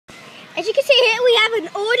As you can see here, we have an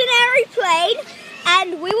ordinary plane,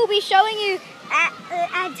 and we will be showing you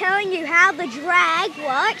and telling you how the drag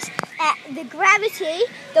works, the gravity,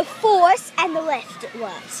 the force, and the lift it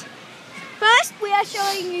works. First, we are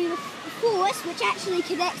showing you the force, which actually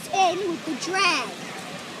connects in with the drag.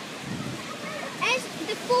 As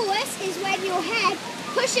the force is when your head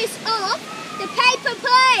pushes off the paper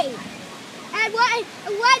plane, and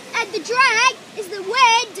the drag is the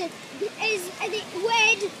wind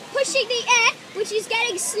pushing the air, which is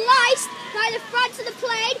getting sliced by the front of the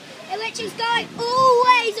plane, and which is going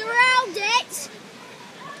always around it,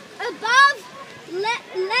 above,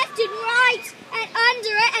 left and right, and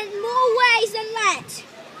under it, and more ways than that.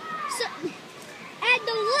 So, and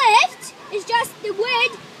the lift is just the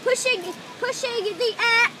wind pushing the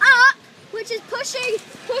air up, which is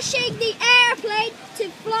pushing the airplane to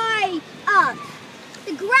fly up.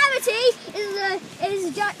 The gravity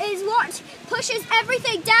is what pushes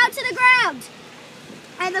everything down to the ground,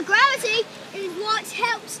 and the gravity is what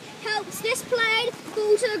helps this plane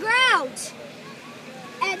fall to the ground.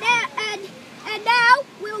 And now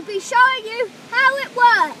we'll be showing you how it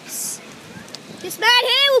works. This man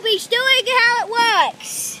here will be showing you how it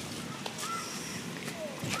works.